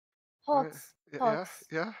HAWXX. Yeah, HAWXX.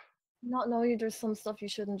 yeah. Not knowing there's some stuff you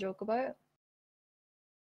shouldn't joke about.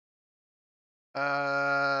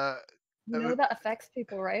 You know that affects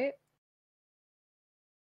people, right?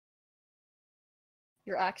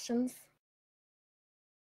 Your actions.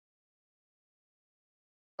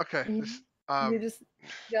 Okay. This, You just,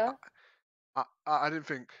 yeah. I didn't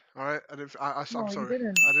think. All right. I didn't. I'm No, you sorry.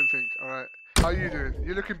 didn't. I didn't think. All right. How are you doing?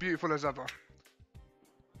 You're looking beautiful as ever.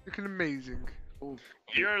 Looking amazing.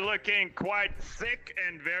 You're looking quite thick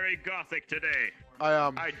and very gothic today. I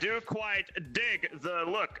am. I do quite dig the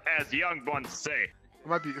look, as young ones say.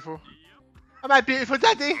 Am I beautiful? Am I beautiful,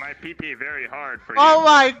 Daddy? My pee-pee very hard for Oh you.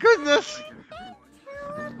 my goodness!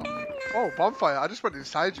 Oh, bonfire! I just went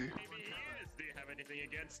inside you. Do you have anything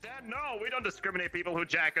against that? No, we don't discriminate people who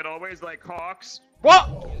jack it always like HAWXX.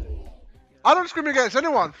 What? I don't discriminate against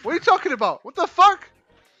anyone. What are you talking about? What the fuck?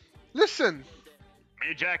 Listen.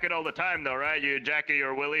 You jack it all the time, though, right? You jack it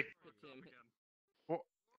your willy. What?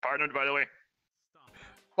 Partnered, by the way.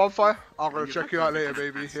 Bonfire. I'm gonna check you out later,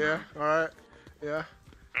 baby. Yeah. All right. Yeah.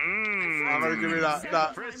 Mmm. I'm gonna give you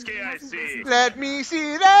that. Frisky, I see. Let me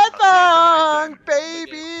see that thong,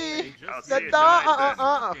 baby. I'll see That you tonight,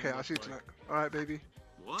 thong. Okay, I'll see you tonight. All right, baby.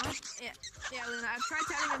 What? Yeah, Luna, I've tried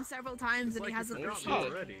telling him several times and he hasn't listened.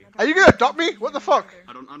 Are you gonna adopt me? What the fuck?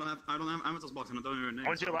 I don't have Amazon's box and I don't know your name.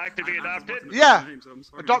 Would you like to be adopted? Yeah.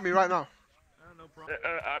 Adopt me right now.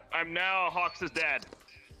 I'm now HAWXX's dad.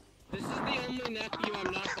 This is the only nephew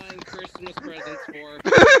I'm not buying Christmas presents for.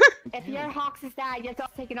 If you're HAWXX's dad, you have to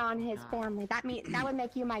take it on his family. That would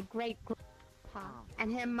make you my great grandpa,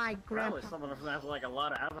 and him my grandpa. Probably someone who has like a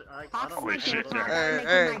lot of. Holy shit,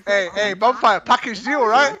 Hey, bonfire, package deal,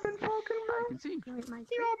 right?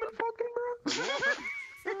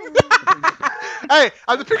 Hey,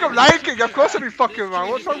 I'm the pick up Lion King. Of course I'll be fucking around.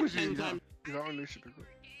 What's wrong with you? You don't unleash it.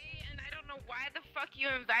 And I don't know why the fuck you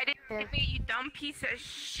invited me, you dumb piece of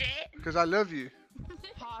shit. Because I love you.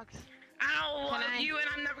 HAWXX. I don't love you and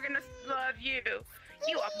I'm never gonna love you.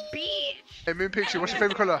 You a bitch. Hey, Moon Pixie, what's your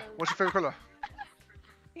favorite color? What's your favorite color?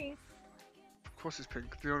 Pink. Of course it's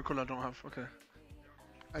pink. The only color I don't have. Okay.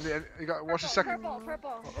 And then you got. What's the second?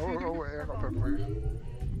 Purple. Oh, wait, I got purple for you.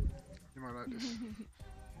 You might like this.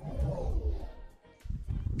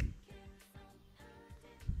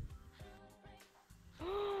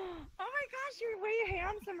 Oh my gosh, you're way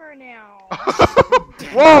handsomer now.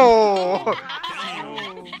 Whoa! Wow.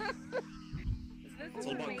 It's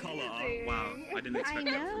all about color. Wow, I didn't expect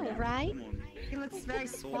that. I know, right? He looks very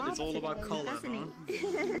suave. It's all about color, huh?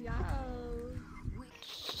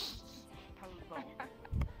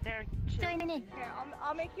 There. Join in. Okay,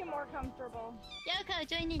 I'll make you more comfortable. Yoko,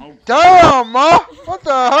 join in. Damn, ma! What the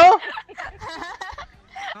hell?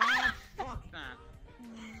 Fuck that.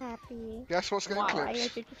 Happy. Guess what's getting I clipped?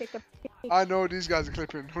 should take a picture. I know these guys are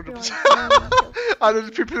clipping, 100%. Join. I know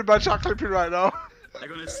the people in my chat clipping right now. They're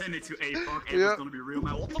gonna send it to A-Fuck, and Yep. it's gonna be real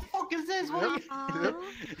mad. What the fuck is this? What are you?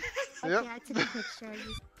 Yep. Okay, I took a picture.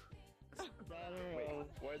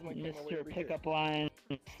 Mr. Pickup Line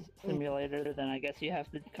Simulator, then I guess you have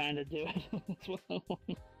to kind of do it as well.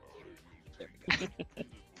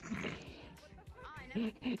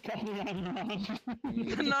 Tell me I'm wrong.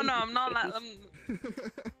 No, I'm not.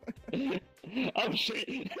 Oh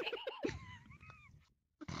shit!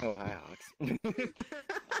 Oh, hi,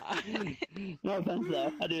 HAWXX. No offense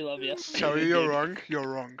though, I do love you. Cherry, you're wrong. You're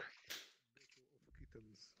wrong.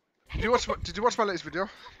 Did you watch my latest video?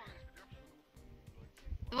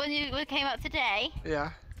 The one you came out today?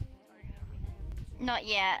 Yeah. Not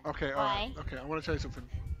yet. Okay, alright. Okay, I want to tell you something.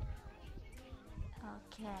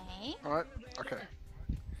 Okay. Alright? Okay.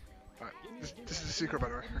 Alright. This is a secret, by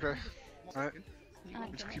the way, okay? Alright?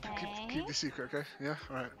 Just keep the secret, okay? Yeah?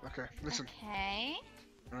 Alright, okay. Listen. Okay.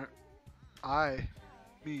 Alright?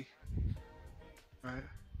 Right?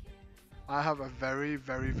 I have a very,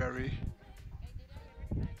 very, very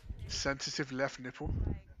sensitive left nipple.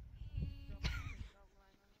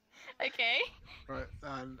 Okay. Right,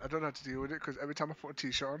 and I don't know how to deal with it because every time I put a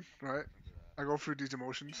t-shirt on, right, I go through these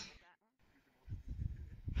emotions.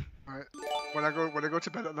 Right, when I go to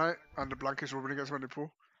bed at night and the blanket's rubbing against my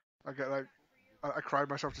nipple, I get like, I cry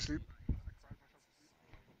myself to sleep.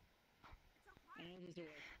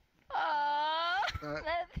 Oh.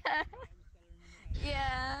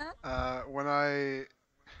 Yeah. When I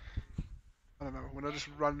don't know, when I just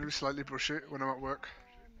randomly slightly brush it when I'm at work,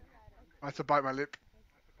 I have to bite my lip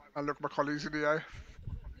and look my colleagues in the eye.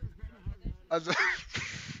 As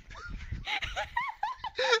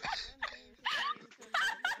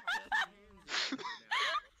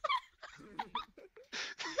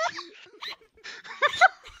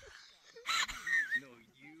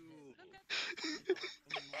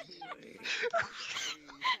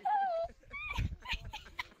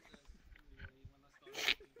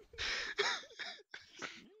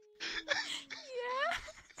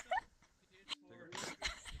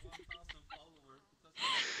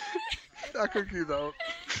I couldn't keep that up.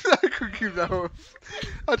 I couldn't keep that up.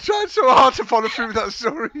 I tried so hard to follow through with that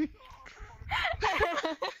story. I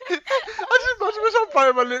just imagine myself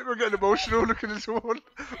biting my lip and getting emotional looking at someone.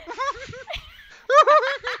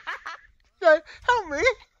 Like, help me,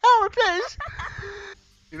 please.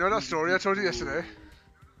 You know that story I told you yesterday?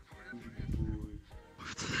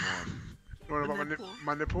 The one about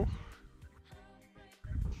my nipple?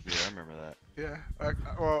 Yeah, I remember that. Yeah.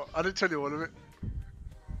 Well, I didn't tell you all of it.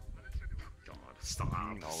 God, stop.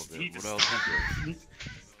 All of He it. What just else is there?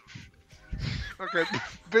 Okay,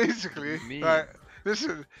 basically, right,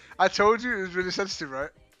 listen, I told you it was really sensitive, right?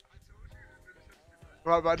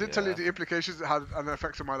 Right, but I didn't tell you the implications it had and the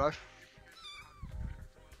effects on my life.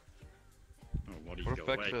 Oh, What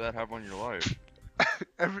effects did that have on your life?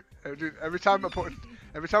 Every time I put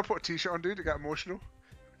a t-shirt on, dude, I get emotional.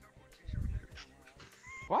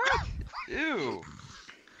 What? Ew.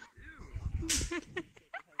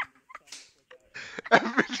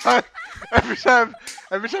 Every time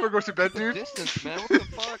I go to bed, dude. Distance, man. What the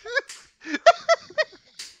fuck?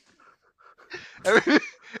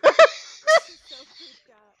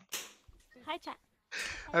 Hi, chat.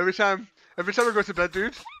 Every time I go to bed,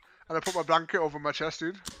 dude, and I put my blanket over my chest,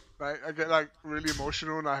 dude. Right, I get like really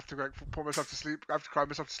emotional, and I have to like put myself to sleep. I have to cry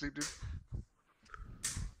myself to sleep, dude.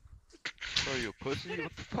 Oh, you a pussy?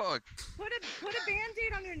 What the fuck? Put a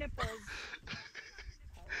band-aid on your nipples.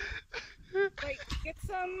 Like, get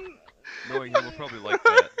some... Knowing him will probably like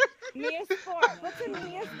that. Neosporin. Put some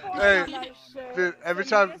Neosporin Hey, on that shit. dude, every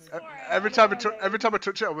time I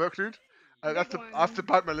touch it at work, dude, I have to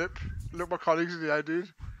bite my lip, look my colleagues in the eye,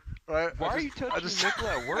 dude. Right? Why are you touching your nipple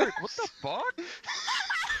at work? What the fuck?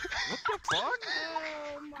 What the fuck?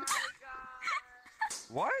 Oh my god.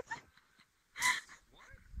 What?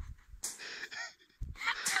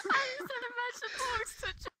 I just imagine HAWXX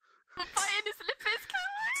such a bite in his lip is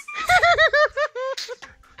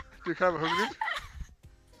Dude, can I have a hug,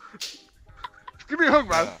 dude? Give me a hug,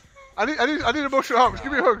 man. I need emotional hugs.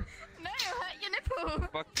 Give me a hug. No, hurt your nipple.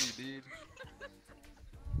 Fuck you, dude.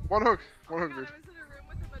 One hug, dude. I was in a room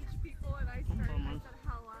with a bunch of people and I said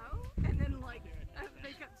hello, and then like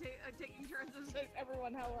they kept taking turns as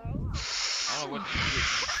everyone hello. I don't know what you did.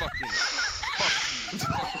 Fucking.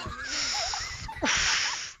 Fuck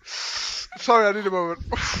you. Sorry, I need a moment.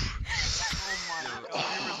 Oh my god.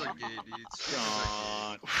 Streamers are gay, dude.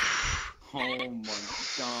 God. Oh my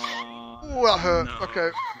god. Ooh, that hurt. No. Okay.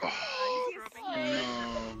 No.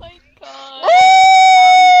 Oh my god. Oh,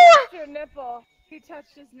 he touched your nipple. He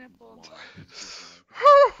touched his nipple.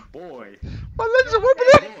 Boy. My legs are wobbly.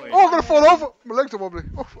 Oh, I'm gonna fall over. My legs are wobbly.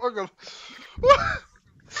 Oh, I'm gonna.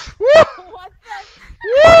 What the?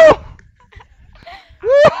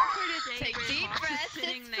 Take deep breaths.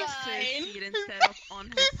 Sitting It's next to his fine. seat instead of on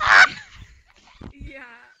his seat. Yeah.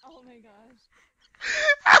 Oh my gosh.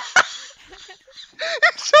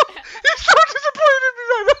 He's so disappointed in me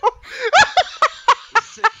right now. This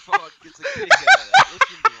sick fuck gets a kick out of that.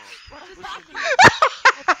 Listen to him.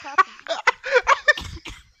 What's happening?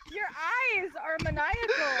 Your eyes are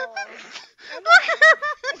maniacal.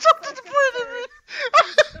 He's so disappointed in me.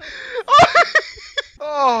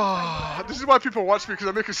 Oh, this is why people watch me, because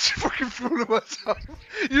I make a fucking fool of myself.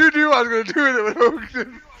 You knew I was going to do it when I hooked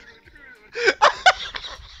him.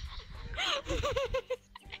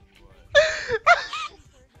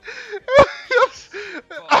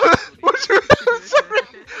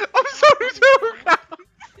 I'm sorry to hook out.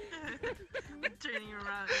 Turning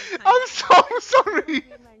around. I'm so sorry.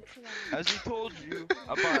 Has he told you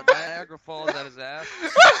about Niagara Falls at his ass?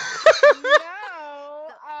 No.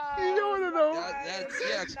 You don't want to know.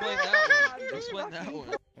 Yeah, explain that one. Explain that one.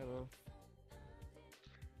 Hello.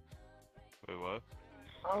 Wait, what?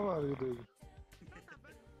 How are you doing?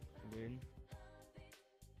 Dude.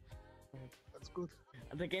 That's good.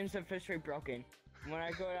 The game's officially broken. When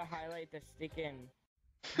I go to highlight the sticking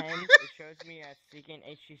pen, it shows me a sticking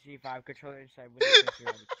HTC 5 controller inside with the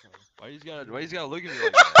controller. Why you gotta look at me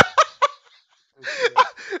like that?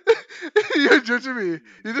 You're judging me.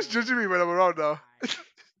 You're just judging me when I'm around now.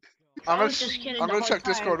 I'm gonna check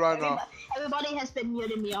Discord right now. Everybody has been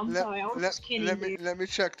muting me. I'm sorry. I was just kidding. Let me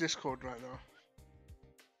check Discord right now.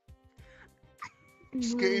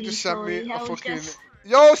 Skitty just sent me a fucking.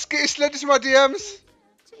 Yo, Skitty slid into my DMs.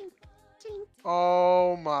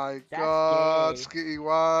 Oh my god, Skitty,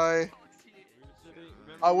 why?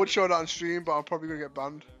 I would show that on stream, but I'm probably gonna get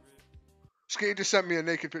banned. Skitty just sent me a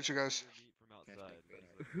naked picture, guys.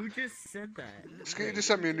 Who just said that? Skitty just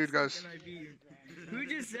sent me a nude, guys. Who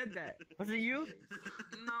just said that? Was it you?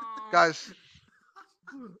 No. Guys,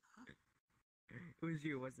 It was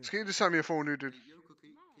you, wasn't it? Skitty just sent me a full nude, dude. Yoko,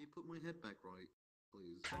 can you put my head back right,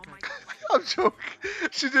 please? Oh my god. I'm joking.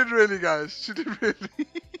 She did really, guys. She did really.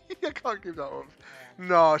 I can't give that up.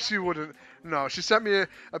 No, she wouldn't. No, she sent me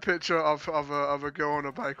a picture of a girl on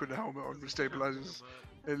a bike with a helmet on with stabilizers.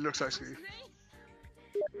 It looks like Skitty.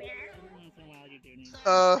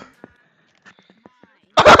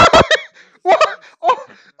 What?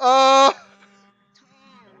 Oh,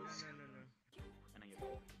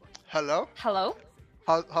 hello? Hello?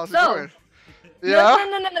 How's it So- going? Yeah?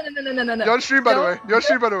 No. You're on stream, by the way. Don't- You're on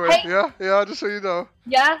stream, by the way. Hey. Yeah, just so you know.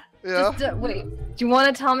 Yeah? Yeah? Just, wait. Do you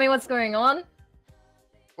want to tell me what's going on?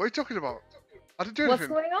 What are you talking about? I didn't do What's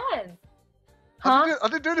anything. going on? I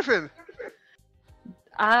didn't do anything.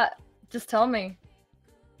 Just tell me.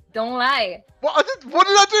 Don't lie. What did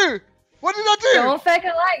I do? What did I do? Don't fucking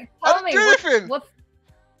lie. I Tell didn't me. do anything.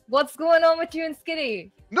 What's going on with you and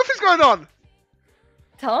Skitty? Nothing's going on.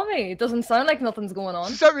 Tell me. It doesn't sound like nothing's going on.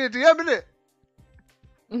 She sent me a DM, innit?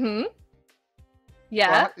 Mm-hmm.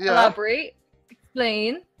 Yeah. Right, yeah. Elaborate.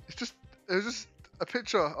 Explain. It was just a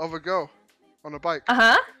picture of a girl on a bike.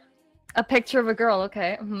 Uh-huh. A picture of a girl.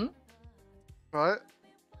 Okay. Mm-hmm. Right?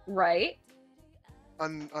 Right.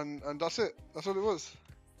 And that's it. That's all it was.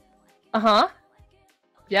 Uh-huh.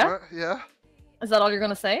 Yeah? Right? Yeah. Is that all you're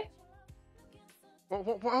gonna say?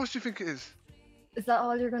 What else do you think it is? Is that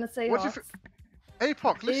all you're gonna say, What do you Hawks? think?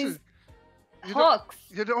 HAWXX, listen. Hawks.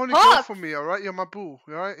 You're the only girl Hawks! for me, alright? You're my boo,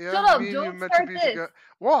 alright? Yeah? Shut up, Me and don't you meant to start be this. together.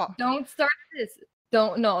 What? Don't start this.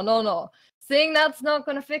 No. Saying that's not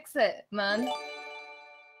gonna fix it, man.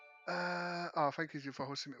 Oh, thank you for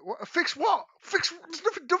hosting me. What? Fix what? Fix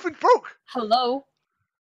nothing broke. Hello?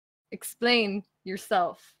 Explain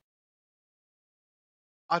yourself.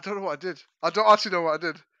 I don't know what I did. I don't actually know what I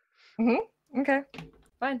did. Mm-hmm. Okay.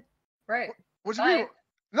 Fine. Right. What do you Bye. mean?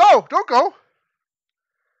 No, don't go.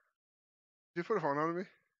 Did you put the phone on me?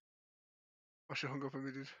 Oh, she hung up on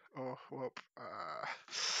me, dude. Oh, whoop.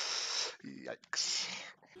 Yikes.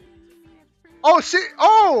 Oh, shit.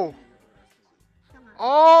 Oh!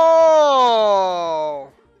 Oh!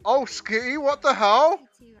 Oh, Skitty, what the hell?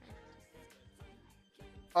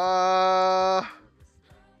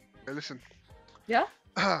 Hey, listen. Yeah?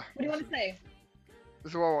 This What do you want to say?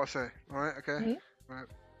 is what I want to say, alright? Okay? Mhm. Right.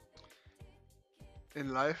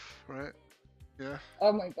 In life, right? Yeah.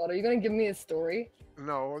 Oh my god, are you gonna give me a story?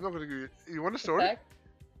 No, I'm not gonna give you. You want a story? Okay.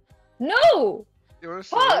 No! You want a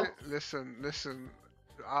story? Fuck! Listen.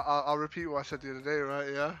 I'll repeat what I said the other day,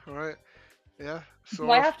 right? Yeah, alright? Yeah.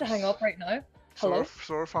 Do I have to hang up right now? Hello?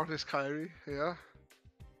 Sora found his Kyrie, yeah?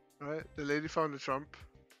 Right? The lady found the Trump.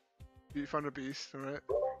 You found a beast, alright?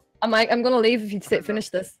 I'm gonna leave if you finish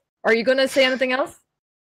this. Are you gonna say anything else?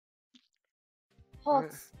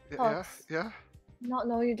 Hawks. Hawks. Yeah? Not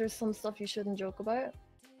knowing there's some stuff you shouldn't joke about.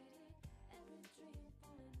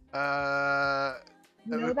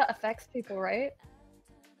 You know that affects people, right?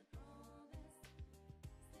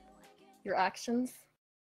 Your actions.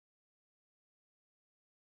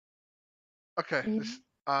 Okay. You- This,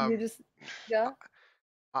 You just, yeah.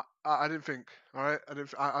 I didn't think, alright? I'm No,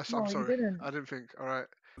 you sorry. didn't. I didn't think, alright?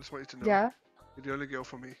 I just want you to know. Yeah. You're the only girl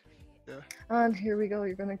for me. Yeah. And here we go.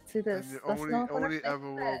 You're gonna see this. And you That's not gonna only fix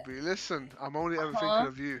ever will it. be. Listen, I'm only ever Uh-huh. thinking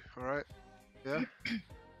of you, alright? Yeah?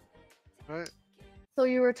 Right? So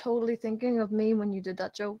you were totally thinking of me when you did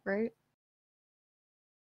that joke, right?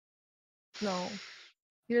 No,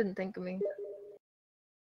 you didn't think of me.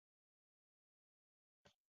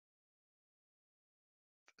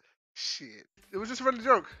 Shit. It was just a friendly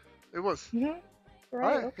joke. It was. Mm-hmm. Right.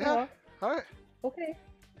 Alright, Okay. yeah. Alright. Okay.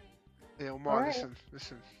 Hey, Omar, Alright.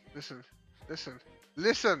 Listen.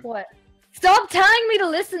 What? Stop telling me to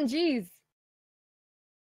listen, jeez.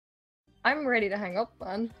 I'm ready to hang up,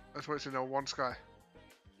 man. I just want you to know one sky.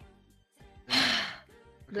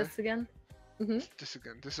 This again? Mm-hmm. This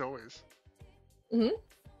again. This always. Mm-hmm.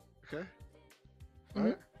 Okay? Mhm.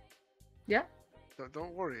 Alright? Yeah.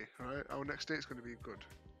 Don't worry, alright? Our next date's gonna be good.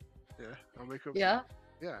 Yeah? I'll make up. Yeah.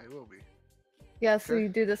 Yeah, it will be. Yeah. So Okay. you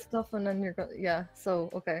do this stuff and then you're gonna. Yeah. So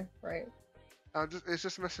okay. Right. It's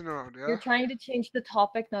just messing around, yeah? You're trying to change the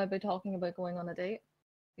topic now by talking about going on a date.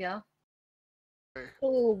 Yeah. Okay. So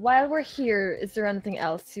while we're here, is there anything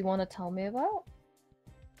else you want to tell me about?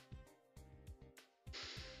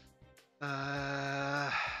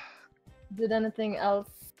 Did anything else?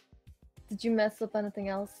 Did you mess up anything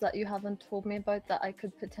else that you haven't told me about that I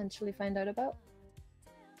could potentially find out about?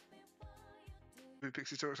 Who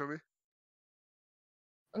Pixie talks on me?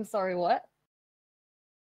 I'm sorry, what?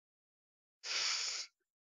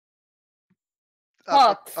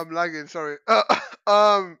 Hawks. I'm lagging, sorry.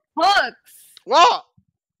 Hawks! What?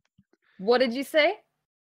 What did you say?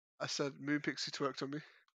 I said Moon Pixie twerked on me.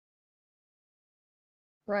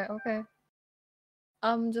 Right, okay.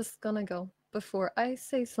 I'm just gonna go before I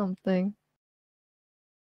say something.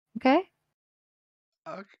 Okay?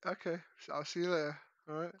 Okay. I'll see you later.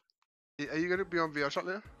 Alright. Are you gonna be on VRChat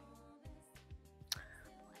later?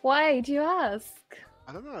 Why do you ask?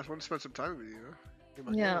 I don't know. I just want to spend some time with you. You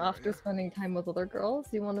know. Yeah, after spending time with other girls,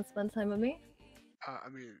 you want to spend time with me? I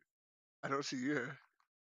mean, I don't see you here.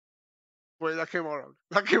 Wait, that came out wrong.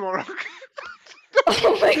 That came out wrong.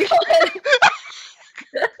 Oh my god!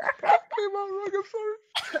 That came out wrong. I'm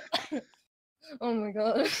sorry. Oh my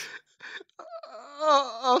god.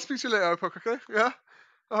 I'll speak to you later, Puck. Okay? Yeah.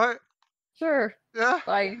 All right. Sure. Yeah.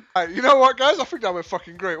 Bye. All right. You know what, guys? I think that went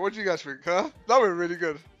fucking great. What do you guys think? Huh? That went really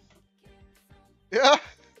good. Yeah.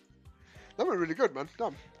 That went really good, man.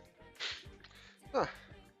 Damn. Huh.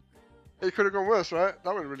 It could have gone worse, right?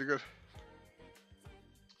 That went really good.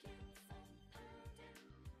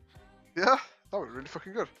 Yeah, that went really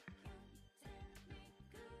fucking good.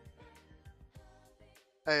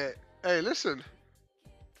 Hey, listen.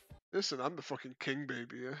 Listen, I'm the fucking king,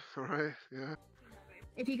 baby, yeah? Alright, yeah.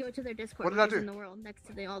 If you go to their Discord, What did I which is do? in the world, next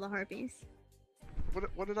to all the harpies.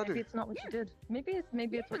 What did I do? Maybe it's not what you did. Maybe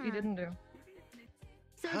it's what you didn't do.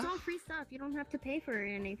 So it's all free stuff. You don't have to pay for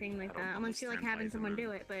anything like that, unless you like having someone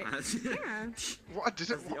do it. But yeah. What? I didn't.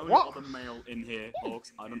 That's the only What? other male in here,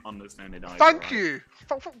 HAWXX. I don't understand it either. Thank right? you.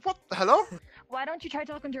 What? Hello? Why don't you try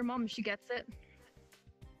talking to your mom? She gets it.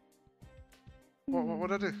 What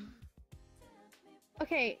did I do?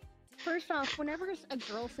 Okay, first off, whenever a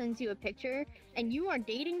girl sends you a picture and you are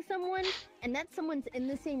dating someone and that someone's in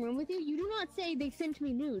the same room with you, you do not say they sent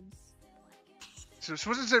me nudes. So she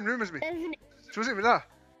wasn't in the same room as me. That is an She wasn't even there.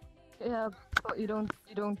 Yeah, but you don't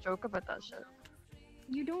joke about that shit.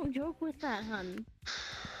 You don't joke with that, hun.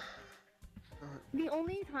 The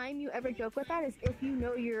only time you ever joke with that is if you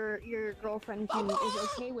know your girlfriend is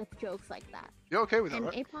okay with jokes like that. You're okay with that, And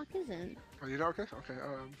right? APOC isn't. Are you not okay? Okay.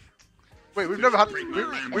 Wait, we've never had.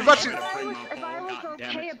 We've actually. If I was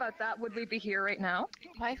okay about that, would we be here right now?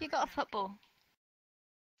 Why have you got a football?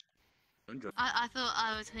 I thought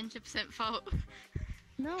I was 100% fault.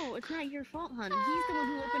 No, it's not your fault, hun. He's the one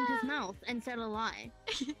who opened his mouth and said a lie.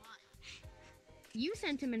 You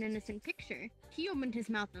sent him an innocent picture. He opened his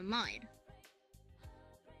mouth and lied.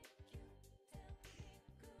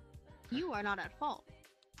 You are not at fault.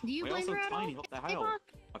 Do you We're blame also her at all? tiny, what the hell? APOC?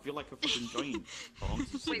 I feel like a fucking giant.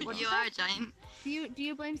 Wait, what? You are a giant. Do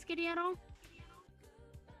you blame Skitty at all?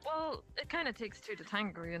 Well, it kind of takes two to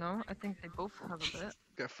tango, you know? I think they both have a bit.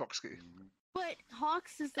 Get fucked, Skitty. But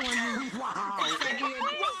HAWXX is the one who Wow! said the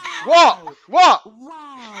What? What?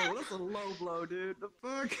 Wow, that's a low blow, dude. The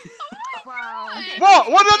fuck? Wow.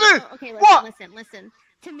 What? What did I do? Okay, What? listen.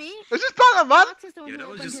 To me, It's just better, man. HAWXX is the one Yeah, who that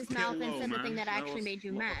was opened just his mouth pure and low, said the man. thing that That actually was- made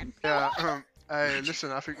you mad. Yeah. Hey,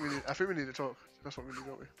 listen. I think we need to talk. That's what we need,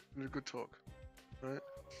 don't we? We need a good talk, right?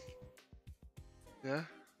 Yeah.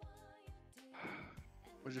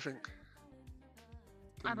 What do you think?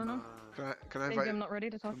 I don't know. Can I Maybe invite? I'm not ready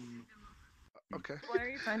to talk. Okay. Why are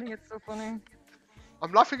you finding it so funny?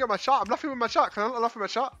 I'm laughing at my chat. I'm laughing with my chat. Can I laugh at my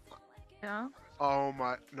chat? Yeah. Oh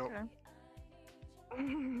my no. Okay.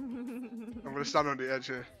 I'm gonna stand on the edge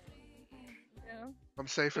here. Yeah. I'm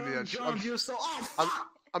safe on the edge. John, you're so off.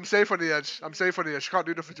 I'm safe on the edge. I'm safe on the edge. She can't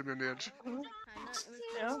do nothing to me on the edge.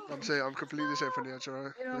 Yeah. I'm safe. I'm completely safe on the edge.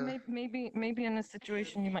 Alright. You know, Yeah. maybe in this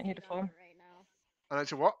situation you might need to fall. And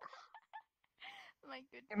actually, what? My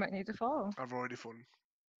goodness. You might need to fall. I've already fallen.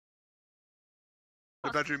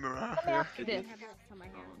 The bedroom mirror. Let me Yeah. ask you this.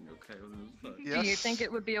 Okay, well, Yes. Do you think it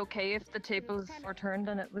would be okay if the tables were turned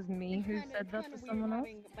and it was me who said that to someone else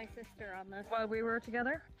My sister on this. while we were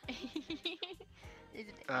together?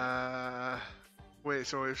 Wait.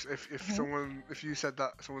 So if you said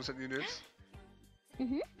that someone sent you nudes?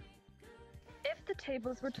 If the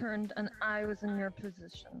tables were turned and I was in your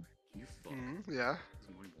position. you fuck. Yeah.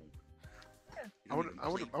 I wouldn't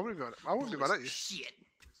be mad at you. Shit.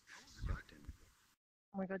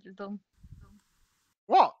 Oh my god, you're dumb.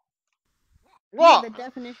 What? You're What? the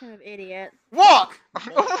definition of idiot. What?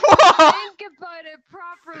 What? Think about it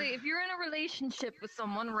properly. If you're in a relationship with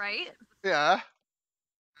someone, right? Yeah.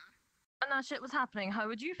 And that shit was happening, how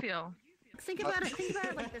would you feel? Think about it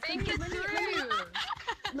like this. Think it through.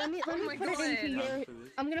 Let me Oh my put it into God. your.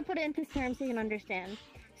 I'm gonna put it into terms so you can understand.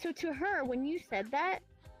 So to her, when you said that,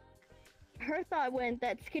 her thought went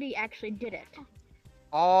that Skitty actually did it.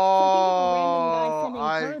 Oh, So think of a random guy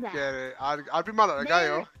I sending her that. get it. I'd be mad at the guy,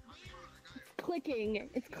 yo. clicking.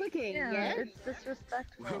 It's clicking. Yeah, Yes. it's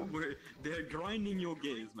disrespectful. They're grinding your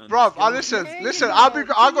gears, man. Bro, listen.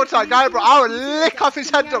 I'll go to that guy, bro. I'll lick off his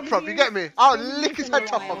head up, bro. You get me? I'll lick his head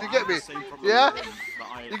top off. You get me? Yeah.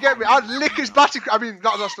 You get me? I'd lick his batty. I mean,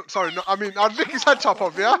 sorry. I mean, I'd lick his head top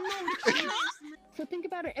off. Yeah. So think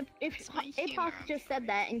about it. If HAWXX just said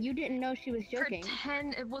that and you didn't know she was joking.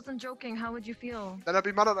 Pretend it wasn't joking. How would you feel? Then I'd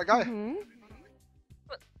be mad at that guy.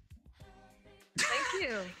 Thank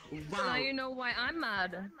you. Wow. So now you know why I'm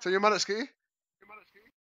mad. So you're mad at Skitty?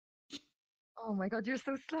 Oh my god, you're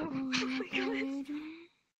so slow. Oh my god.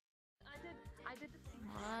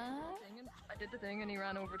 I did the thing and he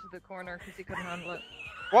ran over to the corner because he couldn't handle it.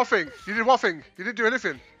 What thing? You did what thing? You didn't do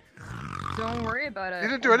anything. Don't worry about it. You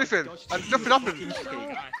didn't do anything. Nothing happened.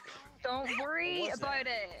 Don't worry about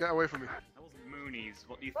it. Get away from me. That was Moonies.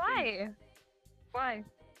 What do you Why? Why?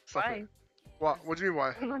 Stop Why? it. What? What do you mean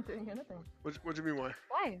why? I'm not doing anything. What do you mean why?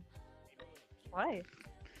 Why? Why?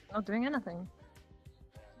 Not doing anything.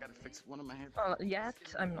 Gotta fix one of my headphones. Oh, yet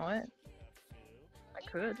I'm not. I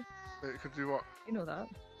could. You could do what? You know that.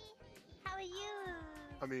 How are you?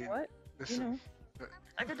 I mean, What? listen. You know.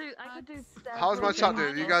 I could do. How's my chat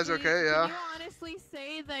doing? You guys okay? Yeah. Can you honestly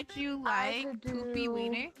say that you like poopy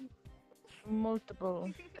wiener?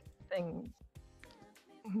 Multiple things.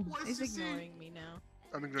 He's ignoring me now.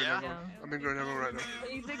 I'm ignoring everyone. I'm ignoring everyone right now.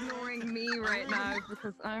 He's ignoring me right now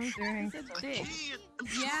because I'm doing something.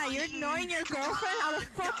 Yeah, you're ignoring your girlfriend? How the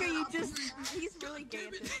fuck are you just... He's really gay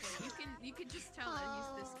at this point. You can just tell that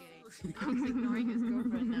he's this gay. He's ignoring his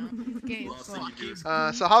girlfriend now. He's gay as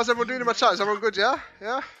fuck. So how's everyone doing in my chat? Is everyone good? Yeah?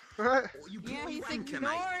 Yeah? Alright. Yeah, he's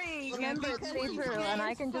ignoring. Remember, it's see-through, and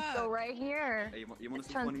I can just go right here. Hey, you want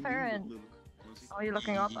It's transparent. Oh, you're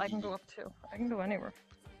looking up? I can go up too. I can go anywhere.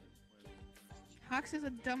 HAWXX is a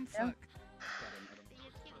dumb fuck.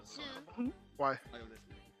 Why?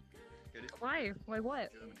 Why? Why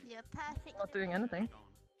what? You're perfect. Not doing anything.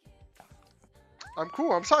 I'm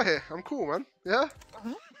cool. I'm sat here. I'm cool, man. Yeah?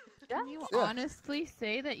 Can you honestly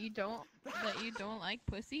say that you don't like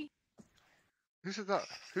pussy? Who said that?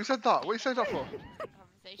 Who said that? What are you saying that for?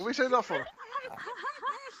 What are you saying that for?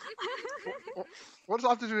 What does that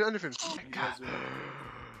have to do with anything?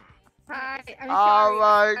 Hi, I'm Oh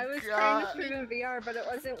sorry. my I was trying to God. stream in VR, but it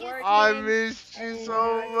wasn't working. I missed you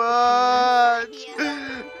so much.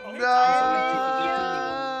 No.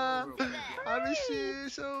 I miss you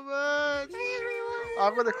so much.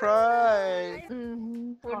 I'm gonna cry.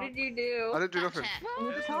 What did you do? I didn't do nothing. I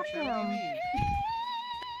need to talk to him.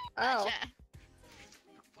 Oh.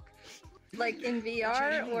 Like in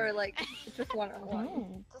VR or like just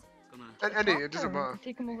one-on-one? Any, it doesn't matter.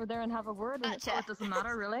 Take him over there and have a word. And it doesn't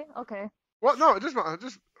matter, really? Okay. What? No, it doesn't matter.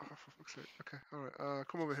 Just. Oh, for fuck's sake. Okay, alright.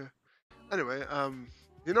 Come over here. Anyway,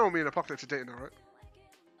 you know me and Apocalypse are dating now, right?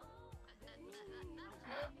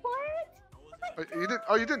 What? You didn't?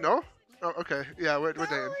 Oh, you didn't know? Oh, okay. Yeah, we're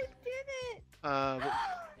dating. I didn't. But,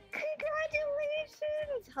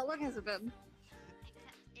 Congratulations! How long has it been?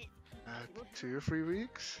 2 or 3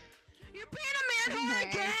 weeks. You're being a man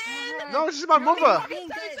again! No, this is my mother. I'm his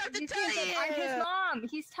mom.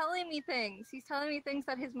 He's telling me things. He's telling me things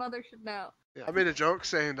that his mother should know. Yeah. I made a joke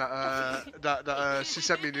saying that that she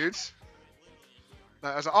sent me nudes.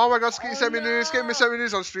 Like, I was like, oh my god, Skitty sent me nudes. Skitty sent me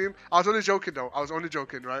nudes on stream. I was only joking though. I was only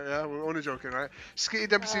joking, right? Yeah, we were only joking, right? Skitty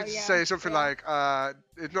then proceeded to say something like,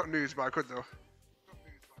 it's not nudes, but I could though.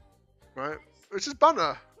 Right? It's just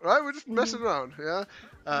banter, right? We're just messing around, yeah?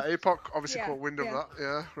 APOC obviously caught wind of that,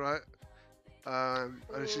 yeah, right? And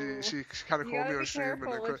she kind of called me on stream. You gotta be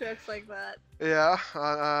careful with jokes like that. Yeah,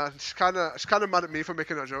 she's kind of mad at me for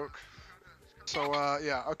making that joke. So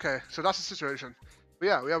yeah, okay. So that's the situation. But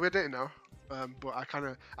yeah, we're dating now. But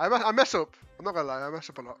I mess up. I'm not gonna lie, I mess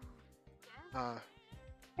up a lot.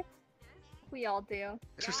 We all do.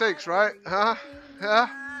 It's mistakes, right? Huh? Yeah.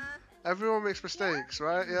 Everyone makes mistakes,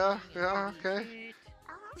 right? Yeah. Yeah. Okay.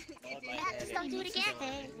 Just don't do it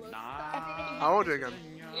again. I won't do it again.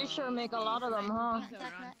 You sure make a lot of them, huh?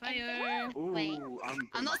 Wait,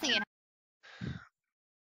 I'm not thinking.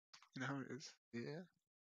 You know how it is. Yeah.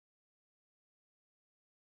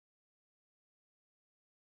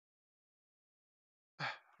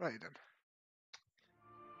 Right then.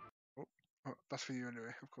 Oh, that's for you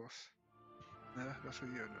anyway, of course. Yeah, that's for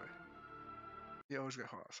you anyway. You always get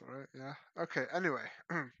hearts, alright? Yeah? Okay, anyway.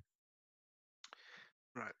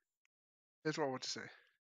 Right. Here's what I want to say.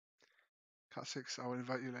 Cat 6, I will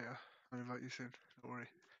invite you later. I'll invite you soon. Don't worry.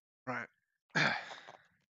 Right.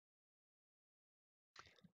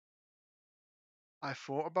 I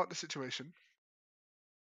thought about the situation.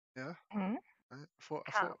 Yeah? Hmm? Right?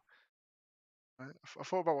 I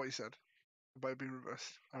thought about what you said. About it being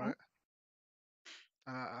reversed. Alright?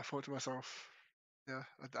 And I thought to myself, yeah,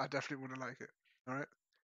 I definitely wouldn't like it. All right.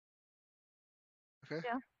 Okay.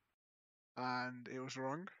 Yeah. And it was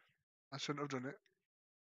wrong. I shouldn't have done it.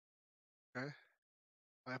 Okay.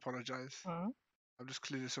 I apologize. I'm just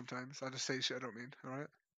clueless sometimes. I just say shit I don't mean. All right.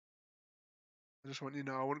 I just want you to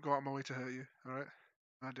know I wouldn't go out of my way to hurt you. All right.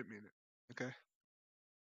 I didn't mean it. Okay.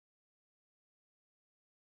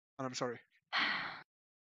 And I'm sorry.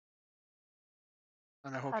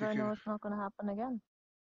 And I hope How do you I know can. it's not going to happen again?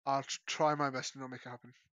 I'll try my best to not make it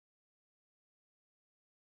happen.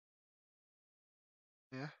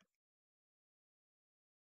 Yeah.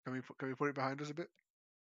 Can we put it behind us a bit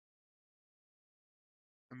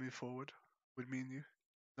and move forward with me and you?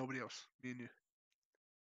 Nobody else. Me and you.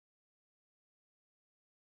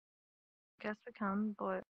 Guess we can,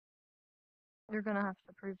 but you're going to have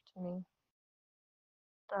to prove to me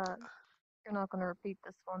that you're not going to repeat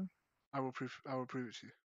this one. I will prove it to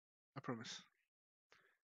you. I promise.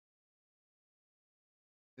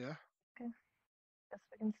 Yeah. Okay. Guess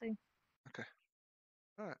we can see. Okay.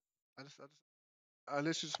 All right. I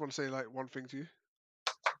literally just want to say like one thing to you.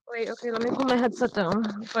 Wait, okay, let me put my headset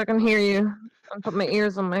down so I can hear you and put my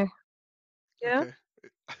ears on my. Yeah? Okay.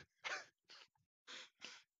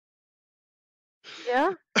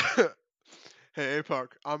 Yeah? Hey, APOC,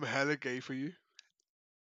 I'm hella gay for you.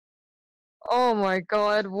 Oh my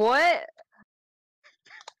god, what?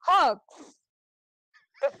 HAWXX!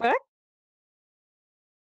 The fuck?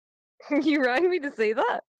 You rang me to say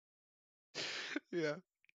that? Yeah.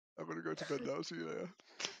 I'm gonna go to bed now. See you later.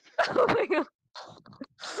 Oh my god.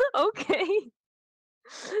 Okay.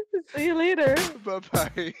 See you later. Bye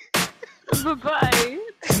bye. Bye bye.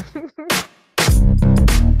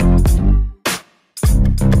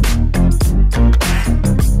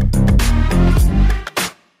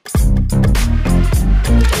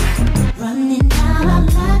 Running down our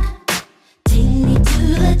block, take me to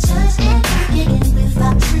the church and kick it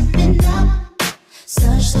without tripping up.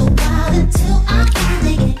 Search the wild until I